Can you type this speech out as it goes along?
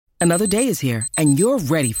Another day is here, and you're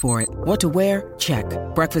ready for it. What to wear? Check.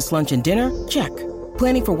 Breakfast, lunch, and dinner? Check.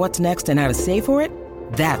 Planning for what's next and how to save for it?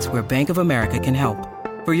 That's where Bank of America can help.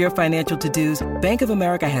 For your financial to-dos, Bank of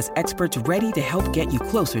America has experts ready to help get you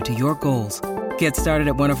closer to your goals. Get started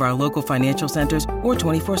at one of our local financial centers or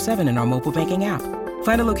 24/7 in our mobile banking app.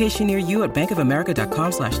 Find a location near you at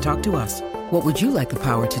bankofamerica.com/talktous. What would you like the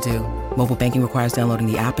power to do? Mobile banking requires downloading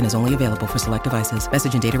the app and is only available for select devices.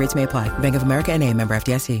 Message and data rates may apply. Bank of America N.A., member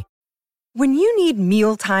FDIC. When you need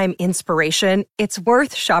mealtime inspiration, it's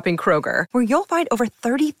worth shopping Kroger, where you'll find over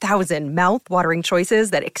 30,000 mouth-watering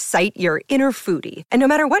choices that excite your inner foodie. And no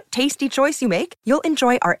matter what tasty choice you make, you'll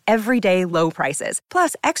enjoy our everyday low prices,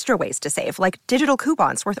 plus extra ways to save, like digital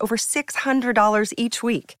coupons worth over $600 each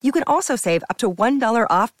week. You can also save up to $1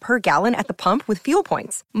 off per gallon at the pump with fuel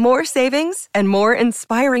points. More savings and more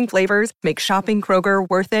inspiring flavors make shopping Kroger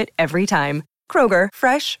worth it every time. Kroger,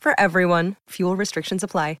 fresh for everyone. Fuel restrictions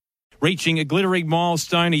apply. Reaching a glittering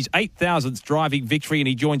milestone, his 8,000th driving victory, and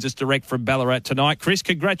he joins us direct from Ballarat tonight. Chris,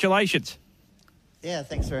 congratulations. Yeah,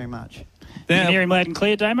 thanks very much. You can hear him loud and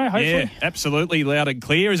clear, Damo, hopefully? Yeah, absolutely loud and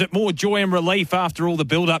clear. Is it more joy and relief after all the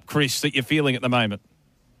build-up, Chris, that you're feeling at the moment?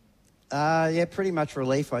 Yeah, pretty much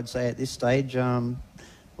relief, I'd say, at this stage.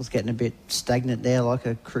 Was getting a bit stagnant there, like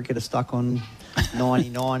a cricketer stuck on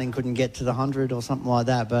 99 and couldn't get to the 100 or something like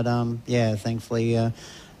that. But, yeah, thankfully, it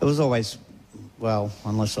was always, well,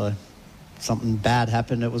 unless something bad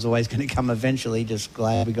happened, it was always going to come eventually. Just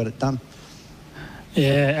glad we got it done.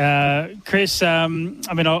 Yeah, Chris, I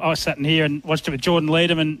was sitting here and watched it with Jordan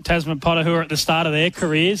Leadham and Tasman Potter, who are at the start of their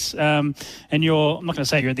careers. And I'm not going to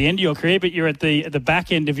say you're at the end of your career, but you're at the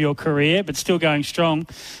back end of your career, but still going strong.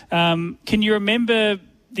 Can you remember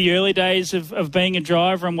the early days of being a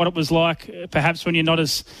driver and what it was like, perhaps when you're not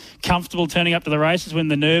as comfortable turning up to the races, when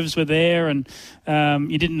the nerves were there and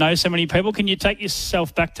you didn't know so many people? Can you take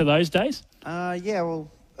yourself back to those days? A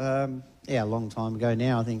long time ago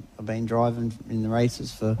now. I think I've been driving in the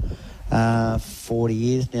races for 40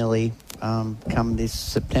 years nearly. Come this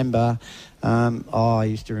September, I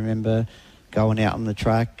used to remember going out on the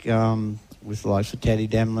track with the likes of Teddy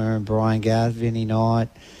Demler and Brian Gath, Vinnie Knight,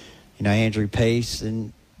 Andrew Peace,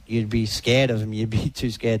 and you'd be scared of them. You'd be too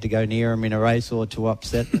scared to go near them in a race or to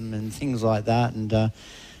upset them and things like that, and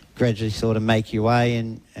gradually sort of make your way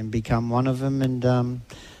and become one of them. And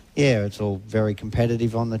it's all very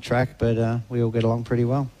competitive on the track, but we all get along pretty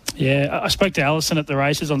well. Yeah, I spoke to Alison at the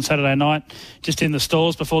races on Saturday night, just in the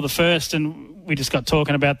stalls before the first, and we just got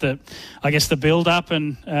talking about the build-up,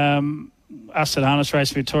 and us at Harness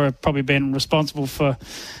Race Victoria probably been responsible for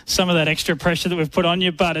some of that extra pressure that we've put on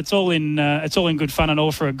you, but it's all in good fun and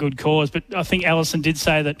all for a good cause. But I think Alison did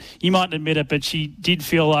say that, you mightn't admit it, but she did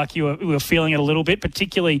feel like you were feeling it a little bit,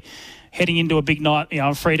 particularly heading into a big night,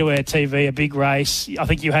 free-to-air TV, a big race. I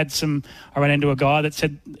think you had I ran into a guy that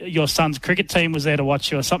said your son's cricket team was there to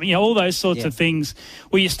watch you or something, all those sorts of things.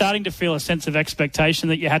 Were you starting to feel a sense of expectation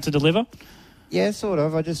that you had to deliver? Yeah, sort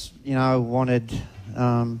of. I just, wanted...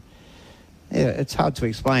 it's hard to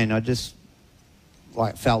explain. I just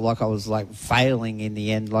felt like I was failing in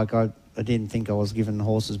the end. I didn't think I was giving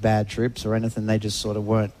horses bad trips or anything. They just sort of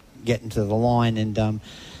weren't getting to the line. And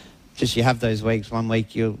just you have those weeks. One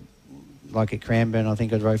week you're like at Cranbourne, I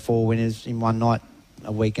think I drove 4 winners in one night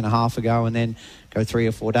a week and a half ago, and then go 3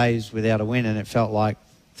 or 4 days without a win, and it felt like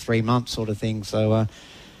 3 months sort of thing. So,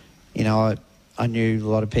 I knew a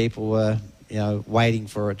lot of people were waiting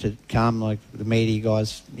for it to come, like the media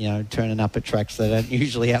guys, turning up at tracks they don't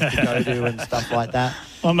usually have to go to and stuff like that.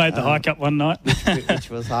 I made the hike up one night. which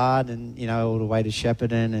was hard, and, all the way to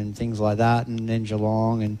Shepparton and things like that, and then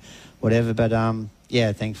Geelong and whatever. But,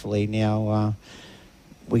 thankfully now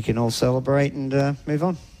we can all celebrate and move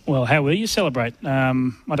on. Well, how will you celebrate? I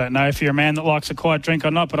don't know if you're a man that likes a quiet drink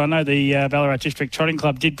or not, but I know the Ballarat District Trotting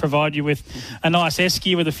Club did provide you with a nice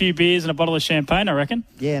esky with a few beers and a bottle of champagne, I reckon.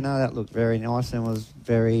 Yeah, no, that looked very nice, and was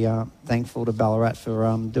very thankful to Ballarat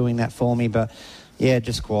for doing that for me. But, yeah,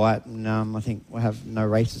 just quiet. And I think we'll have no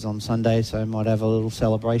races on Sunday, so I might have a little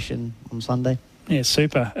celebration on Sunday. Yeah,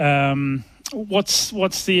 super. What's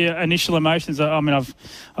the initial emotions? I mean,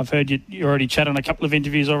 I've heard you already chat on a couple of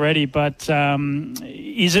interviews already, but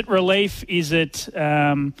is it relief? Is it?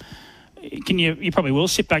 You probably will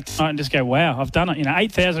sit back tonight and just go, "Wow, I've done it."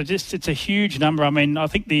 8,000. It's a huge number. I mean, I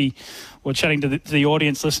think we're chatting to the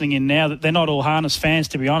audience listening in now that they're not all harness fans.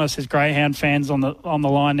 To be honest, there's greyhound fans on the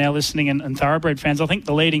line now listening, and thoroughbred fans. I think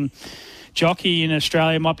the leading jockey in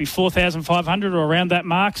Australia might be 4,500 or around that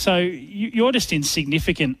mark. So you're just in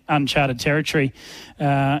significant uncharted territory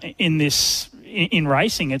in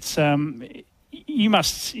racing. It's you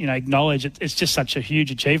must acknowledge it's just such a huge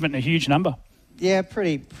achievement and a huge number. Yeah,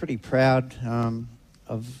 pretty proud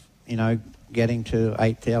of, getting to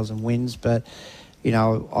 8,000 wins. But,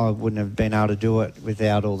 I wouldn't have been able to do it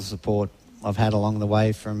without all the support I've had along the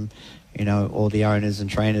way from, all the owners and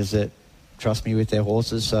trainers that trust me with their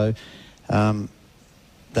horses. So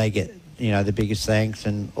they get, the biggest thanks,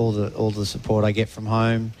 and all the support I get from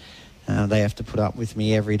home. They have to put up with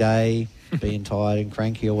me every day, being tired and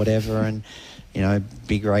cranky or whatever. And,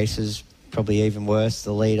 big races, probably even worse,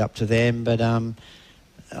 the lead up to them. But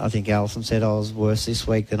I think Alison said I was worse this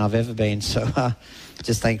week than I've ever been. So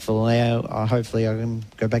just thankful now. Hopefully I can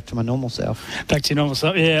go back to my normal self. Back to your normal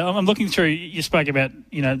self. Yeah, I'm looking through. You spoke about,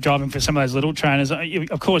 driving for some of those little trainers.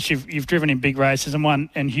 Of course, you've driven in big races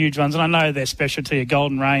and huge ones. And I know their specialty are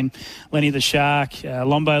Golden Rain, Lenny the Shark,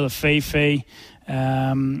 Lombo Lafifi,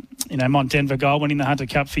 Mont Denver Gold, winning the Hunter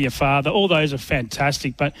Cup for your father. All those are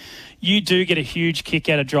fantastic. But you do get a huge kick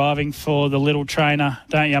out of driving for the little trainer,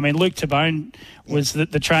 don't you? I mean, Luke Tabone was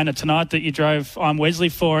the trainer tonight that you drove I'm Wesley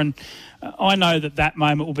for, and I know that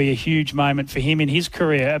moment will be a huge moment for him in his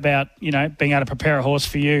career about, being able to prepare a horse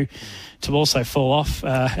for you to also fall off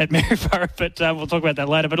at Maryborough, but we'll talk about that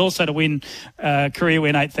later, but also to win career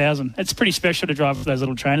win 8,000. It's pretty special to drive for those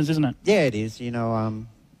little trainers, isn't it? Yeah, it is.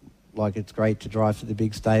 It's great to drive for the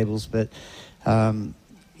big stables, but,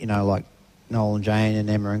 like Noel and Jane and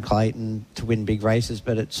Emma and Clayton to win big races,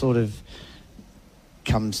 but it sort of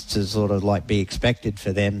comes to sort of like be expected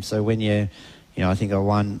for them. So when I think I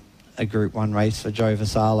won a Group 1 race for Joe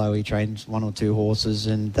Vassallo. He trains one or two horses,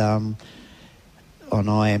 and on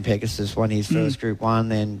I Am Pegasus won his first Group 1.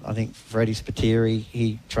 Then I think Freddie Spiteri,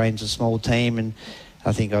 he trains a small team, and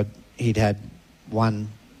I think he'd had one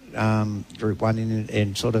Group 1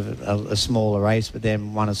 in sort of a smaller race, but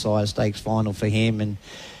then won a Sire Stakes final for him.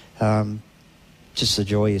 And just the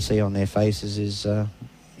joy you see on their faces is,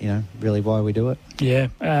 really why we do it. Yeah.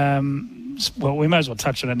 Well, we may as well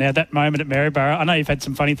touch on it now. That moment at Maryborough, I know you've had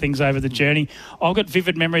some funny things over the journey. I've got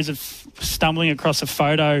vivid memories of stumbling across a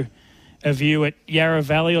photo of you at Yarra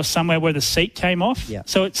Valley or somewhere where the seat came off. Yeah.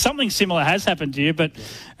 So something similar has happened to you, but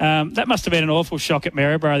that must have been an awful shock at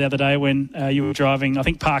Maryborough the other day when you were driving, I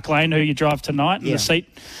think, Park Lane, who you drive tonight, and the seat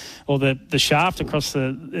or the shaft across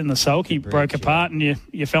in the sulky broke apart, and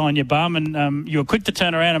you fell on your bum, and you were quick to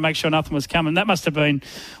turn around and make sure nothing was coming. That must have been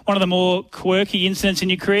one of the more quirky incidents in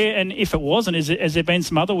your career, and if it wasn't, has there been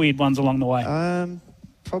some other weird ones along the way?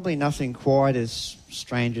 Probably nothing quite as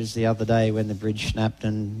strange as the other day when the bridge snapped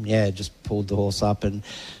and, just pulled the horse up, and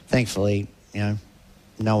thankfully,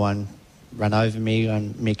 no one ran over me,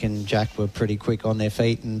 and Mick and Jack were pretty quick on their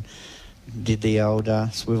feet and did the old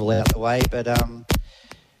swivel out the way, but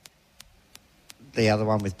the other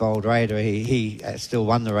one with Bold Raider, he still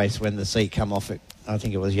won the race when the seat come off it. I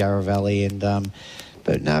think it was Yarra Valley, and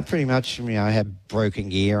but no, pretty much. I had broken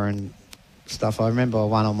gear and stuff. I remember I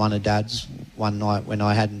won on one of Dad's one night when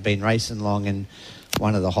I hadn't been racing long, and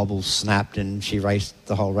one of the hobbles snapped, and she raced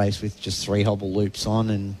the whole race with just 3 hobble loops on,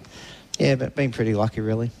 and but been pretty lucky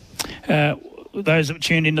really. Those that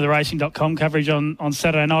tuned into the racing.com coverage on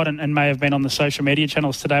Saturday night and may have been on the social media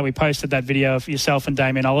channels today, we posted that video of yourself and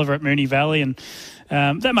Damien Oliver at Moonee Valley, and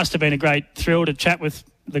that must have been a great thrill to chat with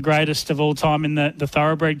the greatest of all time in the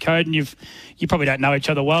thoroughbred code. And you probably don't know each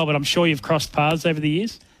other well, but I'm sure you've crossed paths over the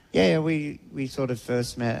years. Yeah, we sort of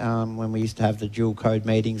first met when we used to have the dual code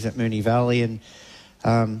meetings at Moonee Valley, and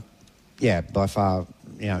by far,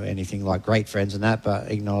 anything like great friends and that, but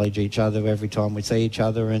acknowledge each other every time we see each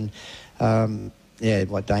other. And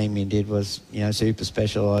what Damien did was, super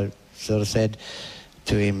special. I sort of said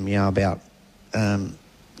to him, about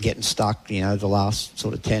getting stuck, the last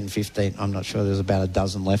sort of 10, 15, I'm not sure, there was about a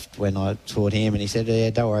dozen left when I taught him, and he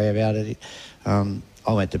said, don't worry about it.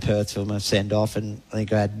 I went to Perth for my send-off, and I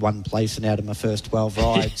think I had one placing out of my first 12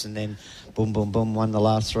 rides, and then boom, boom, boom, won the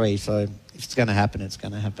last 3. So if it's going to happen, it's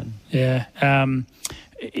going to happen. Yeah.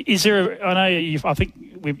 Is there? I know I think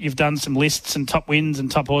you've done some lists and top wins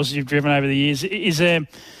and top horses you've driven over the years. Is there?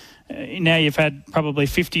 Now you've had probably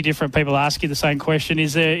 50 different people ask you the same question.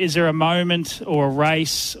 Is there a moment or a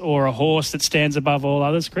race or a horse that stands above all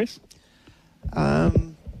others, Chris?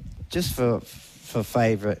 Just for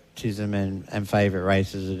favouritism and favourite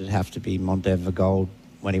races, it'd have to be Mont Denver Gold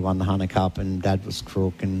when he won the Hunter Cup and Dad was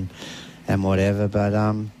crook and whatever. But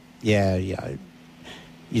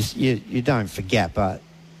you don't forget, but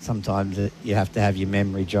sometimes you have to have your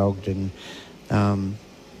memory jogged, and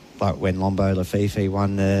like when Lombo Lafifi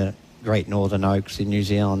won the Great Northern Oaks in New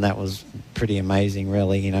Zealand, that was pretty amazing,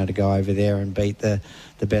 really, to go over there and beat the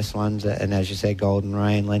best ones. And as you said, Golden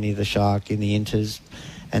Rain, Lenny the Shark in the Inters,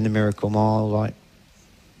 and the Miracle Mile,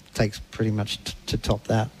 takes pretty much to top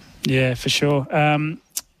that. Yeah, for sure.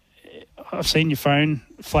 I've seen your phone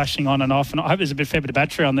flashing on and off, and I hope there's a fair bit of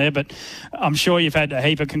battery on there, but I'm sure you've had a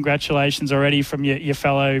heap of congratulations already from your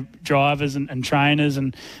fellow drivers and trainers,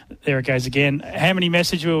 and there it goes again. How many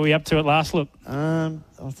messages were we up to at last look? I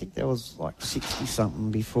think there was like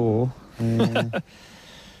 60-something before.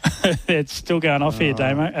 It's still going off here,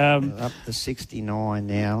 Damo. Up to 69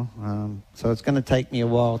 now. So it's going to take me a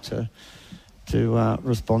while to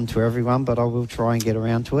respond to everyone, but I will try and get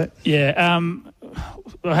around to it. Yeah.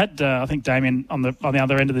 I had, I think Damien on the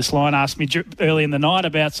other end of this line asked me early in the night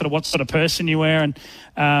about sort of what sort of person you were, and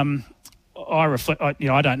I reflect.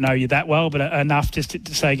 I don't know you that well, but enough just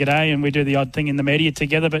to say g'day, and we do the odd thing in the media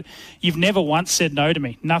together. But you've never once said no to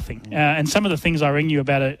me, nothing. And some of the things I ring you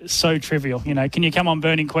about are so trivial. You know, can you come on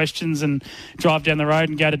Burning Questions and drive down the road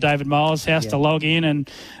and go to David Miles' house to log in?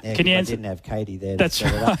 And can you answer? I didn't have Katie there. That's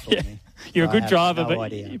right. Yeah. You're a good driver,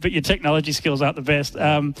 but your technology skills aren't the best.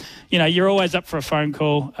 You're always up for a phone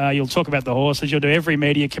call. You'll talk about the horses. You'll do every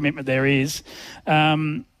media commitment there is.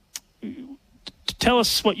 Tell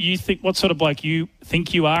us what you think, what sort of bloke you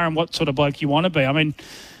think you are and what sort of bloke you want to be. I mean,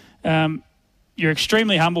 you're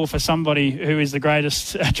extremely humble for somebody who is the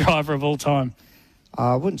greatest driver of all time.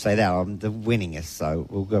 I wouldn't say that. I'm the winningest, so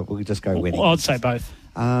we'll just go winning. Well, I'd say both.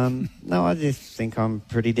 No, I just think I'm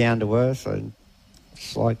pretty down to earth. I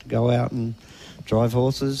just like to go out and drive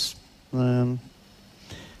horses,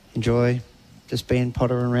 enjoy just being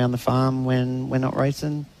pottering around the farm when we're not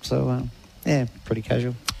racing. So, pretty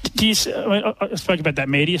casual. I spoke about that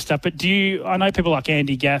media stuff, but I know people like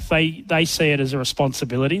Andy Gaff, they see it as a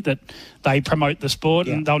responsibility that they promote the sport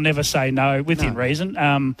and they'll never say no within reason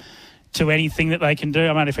to anything that they can do.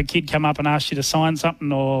 I mean, if a kid come up and asks you to sign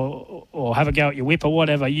something or have a go at your whip or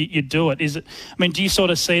whatever, you do it. Do you sort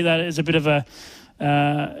of see that as a bit of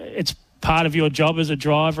it's part of your job as a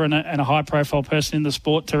driver and a high-profile person in the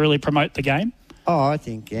sport to really promote the game? Oh, I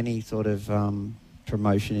think any sort of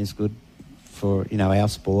promotion is good for our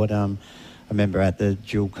sport. I remember at the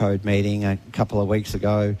dual code meeting a couple of weeks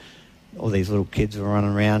ago, all these little kids were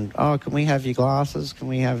running around. Oh, can we have your glasses? Can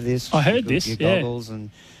we have this? I heard this. Your goggles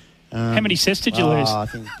and. How many sets did you lose? I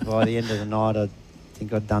think by the end of the night, I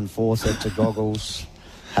think I'd done 4 sets of goggles.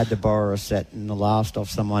 Had to borrow a set in the last off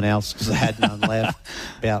someone else because I had none left.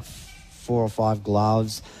 About 4 or 5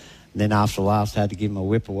 gloves. And then after last, I had to give them a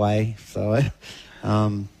whip away. So,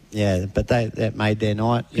 but that made their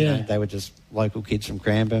night. You know, they were just local kids from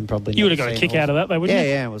Cranbourne. Probably you would have got a kick out of that, though, wouldn't you?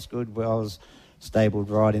 Yeah, it was good. Well, I was stabled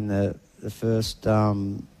right in the first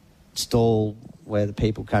stall where the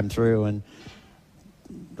people came through, and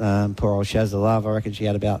poor old Shaz the Love, I reckon she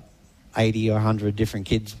had about 80 or 100 different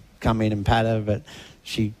kids come in and pat her, but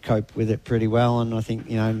she coped with it pretty well, and I think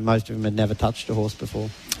most of them had never touched a horse before.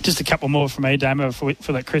 Just a couple more from me, Damo, for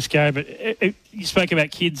that Chris go. But you spoke about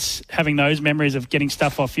kids having those memories of getting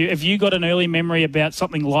stuff off you. Have you got an early memory about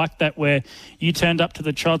something like that where you turned up to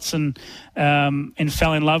the trots and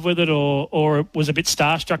fell in love with it, or was a bit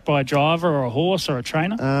starstruck by a driver or a horse or a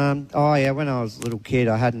trainer? When I was a little kid,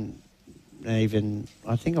 I hadn't even.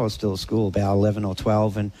 I think I was still at school, about 11 or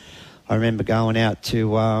 12, and I remember going out to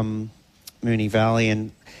Moonee Valley,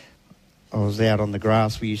 and I was out on the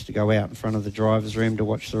grass. We used to go out in front of the driver's room to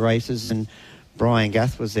watch the races, and Brian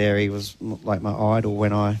Gath was there. He was like my idol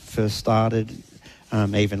when I first started,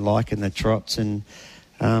 even liking the trots, and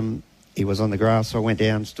he was on the grass. So I went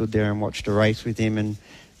down, stood there and watched a race with him, and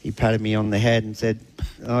he patted me on the head and said,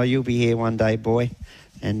 "Oh, you'll be here one day, boy."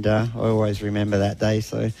 And I always remember that day,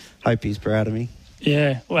 so hope he's proud of me.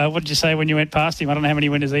 Yeah, well, what did you say when you went past him? I don't know how many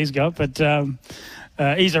winners he's got, but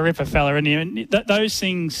he's a ripper fella, isn't he? And those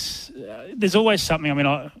things, there's always something. I mean,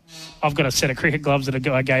 I've got a set of cricket gloves that a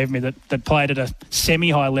guy gave me that played at a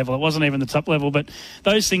semi-high level. It wasn't even the top level, but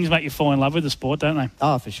those things make you fall in love with the sport, don't they?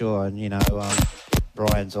 Oh, for sure. And,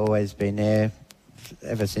 Brian's always been there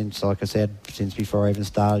ever since, like I said, since before I even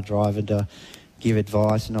started driving, to give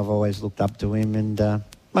advice, and I've always looked up to him. And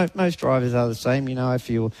most drivers are the same.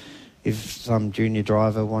 If some junior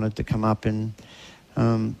driver wanted to come up and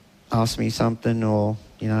ask me something or,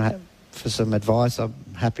 for some advice, I'm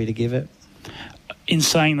happy to give it. In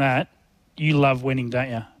saying that, you love winning, don't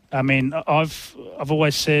you? I mean, I've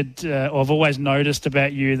always said, or I've always noticed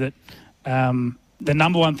about you that the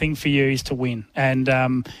number one thing for you is to win. And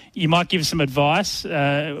you might give some advice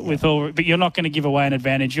but you're not going to give away an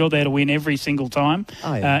advantage. You're there to win every single time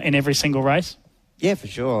in every single race. Yeah, for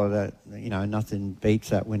sure. That nothing beats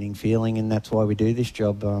that winning feeling, and that's why we do this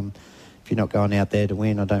job. If you're not going out there to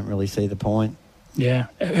win, I don't really see the point. Yeah.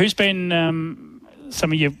 Who's been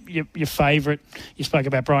some of your favourite? You spoke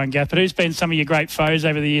about Brian Gath, but who's been some of your great foes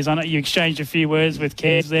over the years? I know you exchanged a few words with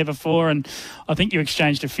Cares there before, and I think you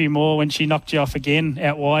exchanged a few more when she knocked you off again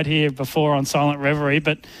out wide here before on Silent Reverie.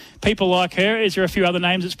 But people like her, is there a few other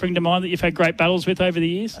names that spring to mind that you've had great battles with over the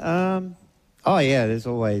years? Oh, yeah, there's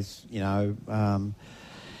always, go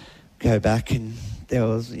back and there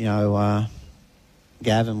was,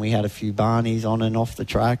 Gavin, we had a few Barneys on and off the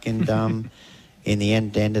track, and in the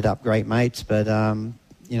end ended up great mates. But,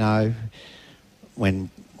 when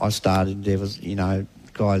I started, there was,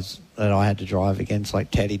 guys that I had to drive against like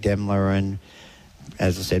Teddy Demler and,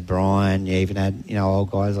 as I said, Brian. You even had, old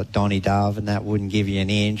guys like Donnie Dove, and that wouldn't give you an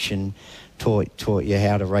inch and taught you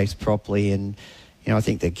how to race properly. And, I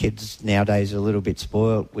think the kids nowadays are a little bit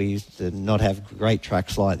spoilt. We used to not have great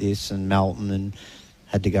tracks like this and Melton, and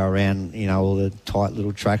had to go around, all the tight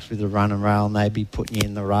little tracks with the run and rail, and they'd be putting you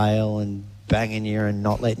in the rail and banging you and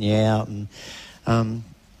not letting you out, and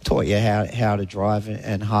taught you how to drive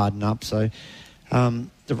and harden up. So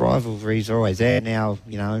the rivalries are always there. Now,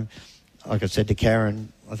 like I said to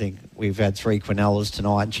Karen, I think we've had 3 Quinellas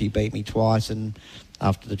tonight, and she beat me twice, and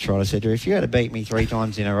after the trot I said to her, if you had to beat me 3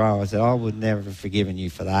 times in a row, I said, I would never have forgiven you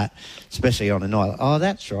for that, especially on a night. Oh,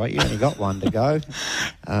 that's right, you only got one to go.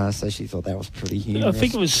 So she thought that was pretty humorous. I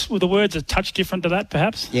think were the words a touch different to that,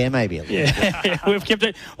 perhaps? Yeah, maybe a little bit. We've kept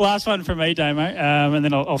it. Last one from me, Damo, and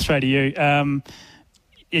then I'll throw to you.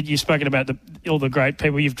 You've spoken about all the great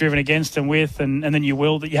people you've driven against and with, and then you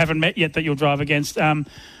will, that you haven't met yet, that you'll drive against.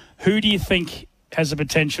 Who do you think has the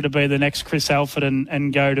potential to be the next Chris Alford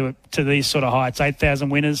and go to these sort of heights, 8,000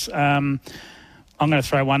 winners? I'm going to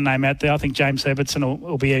throw one name out there. I think James Herbertson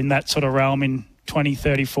will be in that sort of realm in 20,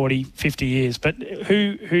 30, 40, 50 years. But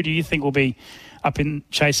who do you think will be up in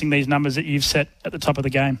chasing these numbers that you've set at the top of the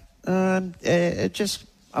game? It just,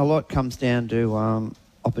 a lot comes down to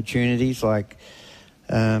opportunities. Like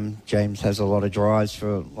James has a lot of drives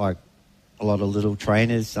for like a lot of little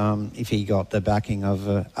trainers. If he got the backing of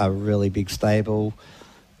a really big stable,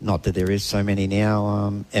 not that there is so many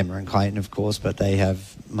now, Emma and Clayton, of course, but they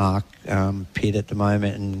have Mark Pitt at the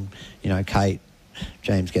moment, and, Kate,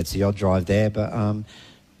 James gets the odd drive there. But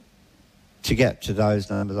to get to those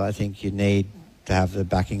numbers, I think you need to have the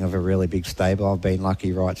backing of a really big stable. I've been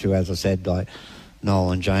lucky right through, as I said, like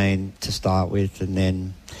Noel and Jane to start with, and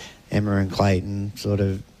then Emma and Clayton, sort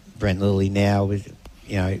of Brent Lilly now with,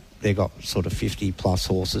 they've got sort of 50-plus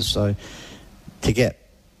horses. So to get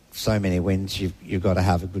so many wins, you've got to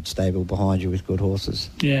have a good stable behind you with good horses.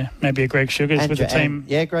 Yeah, maybe a Greg Sugars with the team.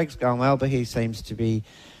 Yeah, Greg's going well, but he seems to be,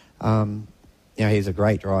 he's a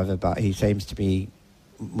great driver, but he seems to be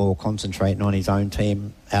more concentrating on his own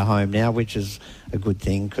team at home now, which is a good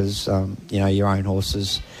thing because, your own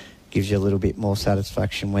horses gives you a little bit more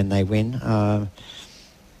satisfaction when they win.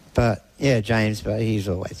 But, yeah, James, but he's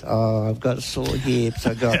always, I've got sore hips,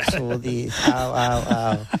 I've got sore this,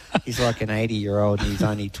 ow. He's like an 80-year-old and he's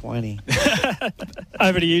only 20.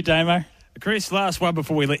 Over to you, Damo. Chris, last one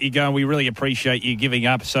before we let you go. We really appreciate you giving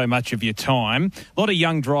up so much of your time. A lot of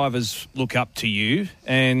young drivers look up to you,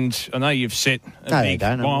 and I know you've set a big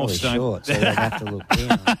milestone. I'm really short, so they have to look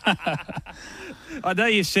down. I know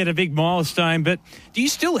you set a big milestone, but do you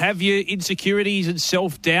still have your insecurities and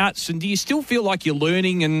self-doubts, and do you still feel like you're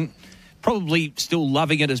learning and probably still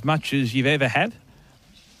loving it as much as you've ever had?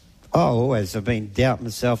 Oh, always. I've been doubting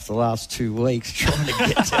myself the last 2 weeks trying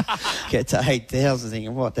to get to 8,000,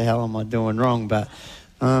 thinking, what the hell am I doing wrong? But,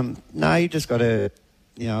 no, you just got to,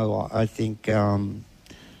 I think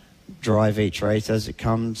drive each race as it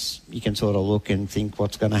comes. You can sort of look and think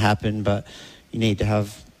what's going to happen, but you need to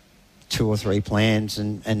have 2 or 3 plans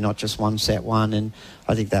and not just one set one. And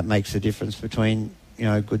I think that makes a difference between,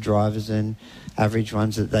 good drivers and average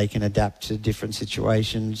ones, that they can adapt to different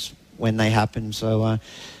situations when they happen. So,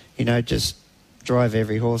 just drive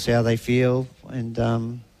every horse how they feel,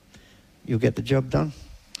 and you'll get the job done.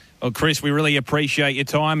 Well, Chris, we really appreciate your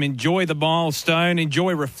time. Enjoy the milestone,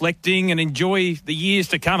 enjoy reflecting, and enjoy the years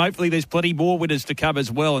to come. Hopefully there's plenty more winners to come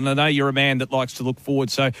as well, and I know you're a man that likes to look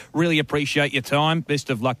forward, so really appreciate your time. Best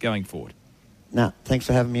of luck going forward. Thanks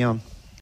for having me on.